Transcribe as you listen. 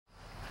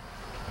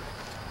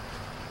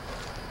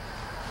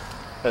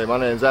Hey, my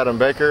name is Adam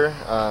Baker.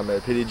 I'm a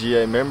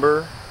PDGA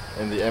member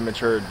in the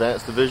Amateur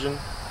Advanced Division.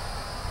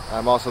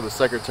 I'm also the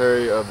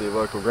secretary of the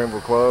local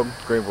Greenville club,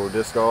 Greenville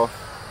Disc Golf,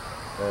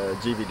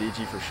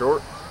 GVDG for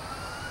short.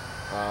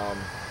 And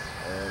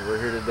we're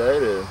here today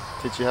to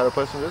teach you how to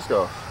play some disc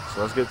golf.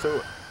 So let's get to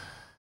it.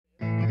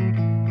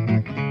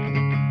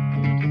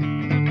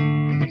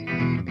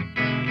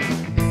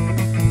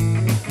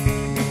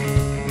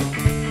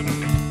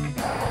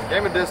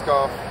 Game of disc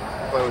golf,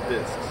 you play with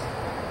discs.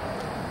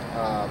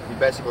 You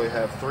basically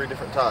have three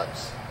different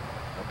types: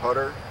 a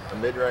putter, a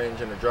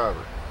mid-range, and a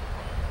driver.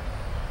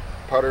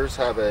 Putters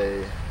have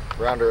a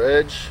rounder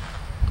edge.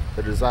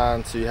 They're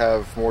designed to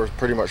have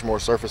pretty much more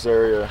surface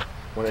area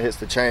when it hits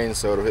the chain,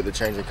 so it'll hit the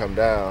chains and come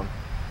down,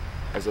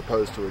 as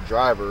opposed to a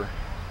driver,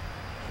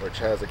 which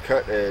has a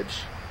cut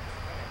edge,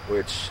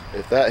 which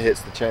if that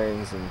hits the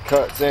chains and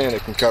cuts in,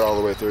 it can cut all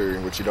the way through,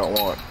 which you don't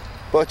want.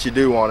 But you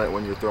do want it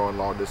when you're throwing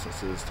long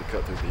distances to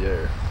cut through the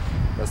air.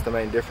 That's the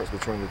main difference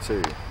between the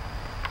two.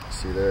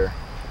 See there?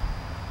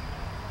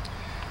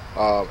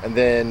 And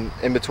then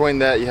in between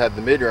that you have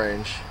the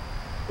mid-range,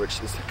 which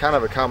is kind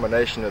of a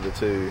combination of the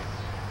two.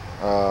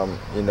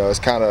 You know,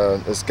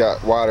 it's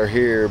got wider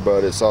here,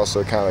 but it's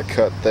also kind of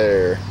cut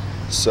there.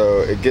 So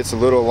it gets a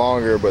little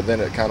longer, but then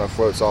it kind of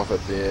floats off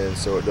at the end,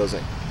 so it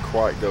doesn't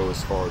quite go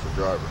as far as a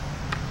driver.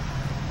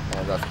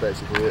 And that's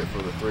basically it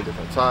for the three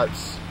different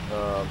types.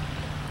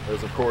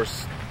 There's of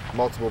course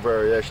multiple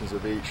variations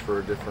of each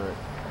for different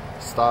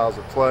styles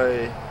of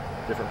play.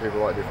 Different people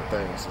like different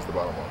things is the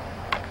bottom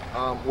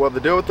line. Well, the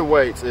deal with the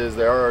weights is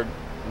there are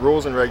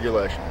rules and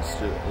regulations.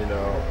 You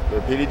know,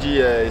 the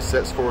PDGA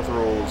sets forth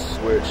rules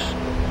which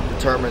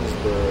determines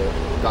the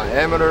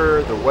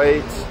diameter, the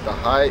weight, the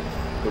height,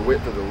 the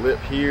width of the lip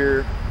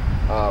here,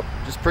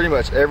 just pretty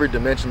much every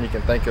dimension you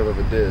can think of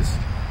a disc,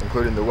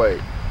 including the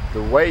weight.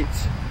 The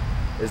weight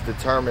is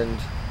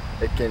determined,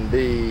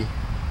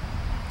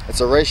 it's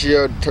a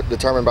ratio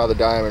determined by the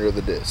diameter of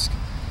the disc.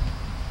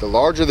 The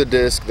larger the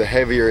disc, the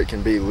heavier it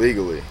can be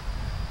legally.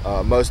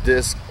 Most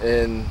discs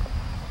in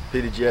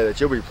PDGA that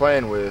you'll be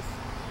playing with,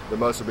 the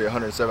most will be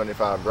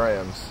 175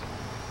 grams.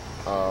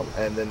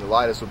 And then the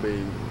lightest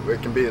it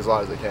can be as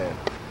light as it can.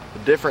 The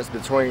difference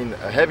between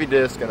a heavy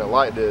disc and a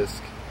light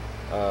disc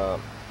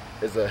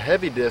is a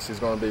heavy disc is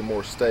going to be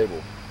more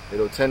stable.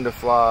 It'll tend to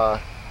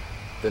fly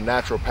the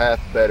natural path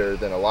better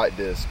than a light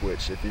disc,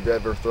 which if you've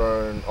ever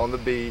thrown on the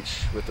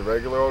beach with the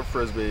regular old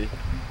frisbee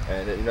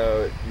and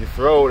you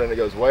throw it and it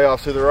goes way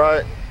off to the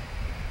right,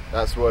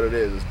 that's what it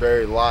is. It's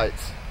very light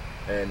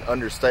and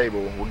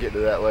understable. We'll get to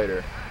that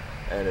later.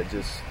 And it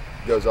just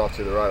goes off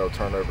to the right, it'll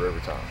turn over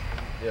every time.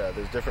 Yeah,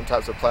 there's different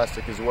types of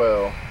plastic as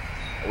well,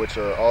 which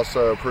are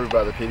also approved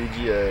by the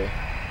PDGA.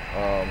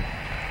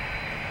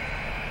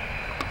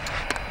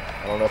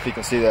 I don't know if you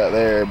can see that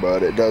there,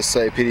 but it does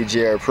say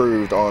PDGA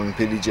approved on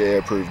PDGA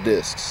approved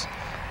discs.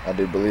 I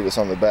do believe it's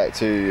on the back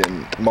too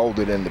and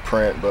molded in the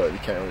print, but you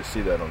can't really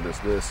see that on this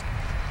disc.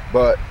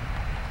 But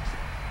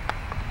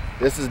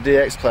this is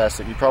DX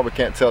plastic. You probably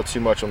can't tell too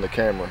much on the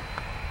camera,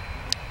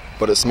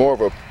 but it's more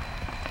of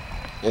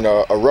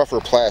a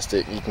rougher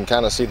plastic. You can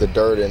kind of see the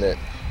dirt in it.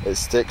 It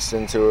sticks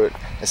into it.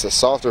 It's a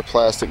softer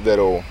plastic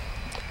that'll,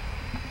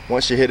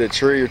 once you hit a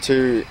tree or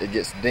two, it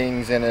gets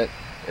dings in it.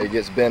 It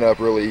gets bent up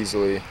really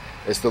easily.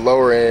 It's the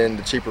lower end,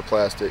 the cheaper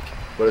plastic,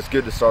 but it's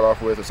good to start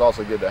off with. It's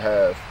also good to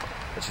have,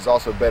 which is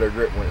also better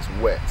grip when it's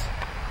wet,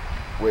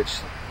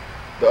 which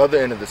the other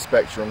end of the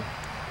spectrum,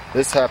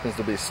 this happens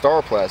to be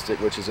Star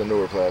Plastic, which is a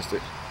newer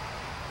plastic.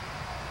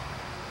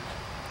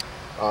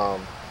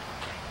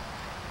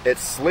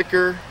 It's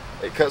slicker,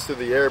 it cuts through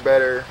the air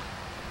better,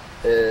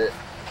 it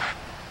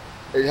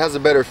has a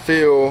better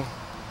feel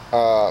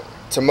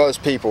to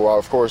most people.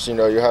 Of course, you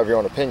have your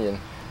own opinion,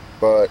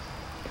 but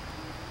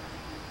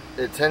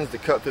it tends to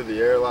cut through the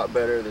air a lot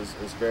better.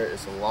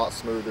 It's a lot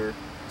smoother,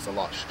 it's a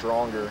lot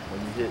stronger.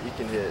 When you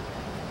can hit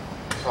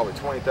probably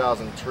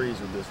 20,000 trees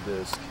with this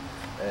disc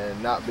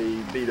and not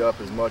be beat up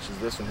as much as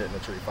this one hitting a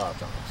tree 5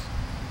 times.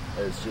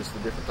 It's just a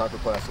different type of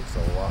plastic, so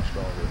a lot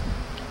stronger.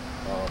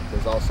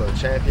 There's also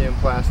Champion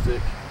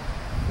plastic,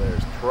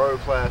 there's Pro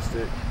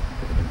plastic,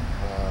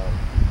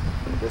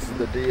 this is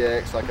the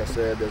DX, like I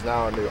said. There's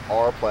now a new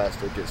R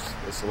plastic.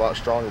 It's a lot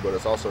stronger, but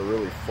it's also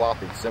really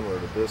floppy, similar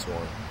to this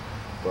one.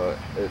 But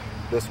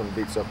this one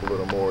beats up a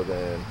little more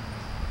than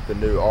the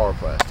new R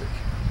plastic.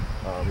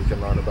 You can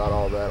learn about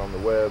all that on the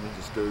web.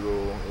 Just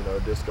Google,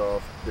 disc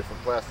golf,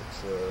 different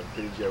plastics.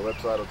 PDGA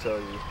website will tell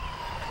you.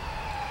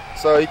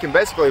 So you can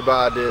basically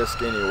buy a disc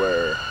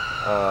anywhere.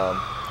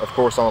 Of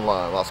course,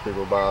 online. Lots of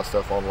people buy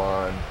stuff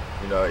online.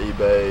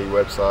 eBay,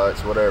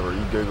 websites, whatever.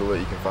 You Google it,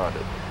 you can find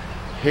it.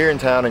 Here in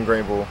town in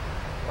Greenville,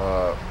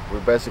 we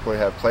basically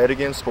have Play It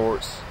Again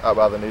Sports out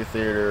by the new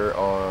theater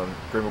on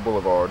Greenville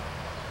Boulevard.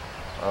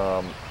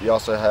 You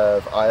also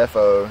have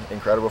IFO,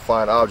 Incredible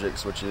Flying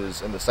Objects, which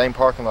is in the same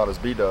parking lot as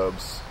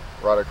B-Dubs,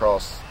 right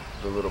across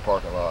the little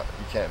parking lot.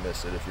 You can't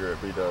miss it if you're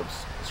at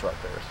B-Dubs, it's right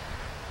there.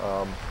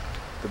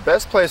 The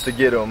best place to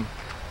get them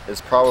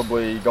is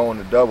probably going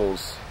to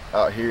Doubles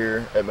out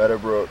here at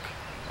Meadowbrook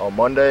On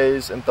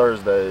Mondays and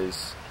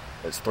Thursdays,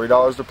 it's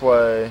 $3 to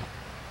play.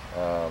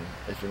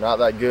 If you're not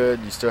that good,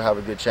 you still have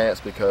a good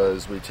chance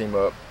because we team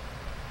up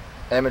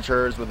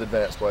amateurs with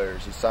advanced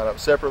players. You sign up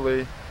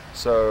separately,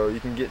 so you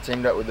can get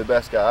teamed up with the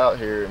best guy out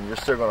here, and you're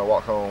still going to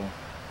walk home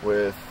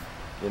with,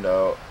 you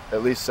know,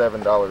 at least $7,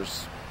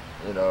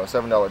 you know,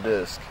 $7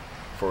 disc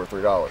for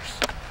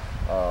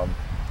 $3.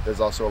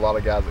 There's also a lot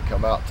of guys that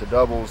come out to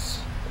doubles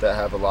that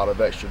have a lot of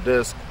extra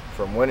disc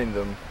from winning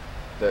them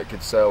that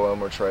could sell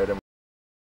them or trade them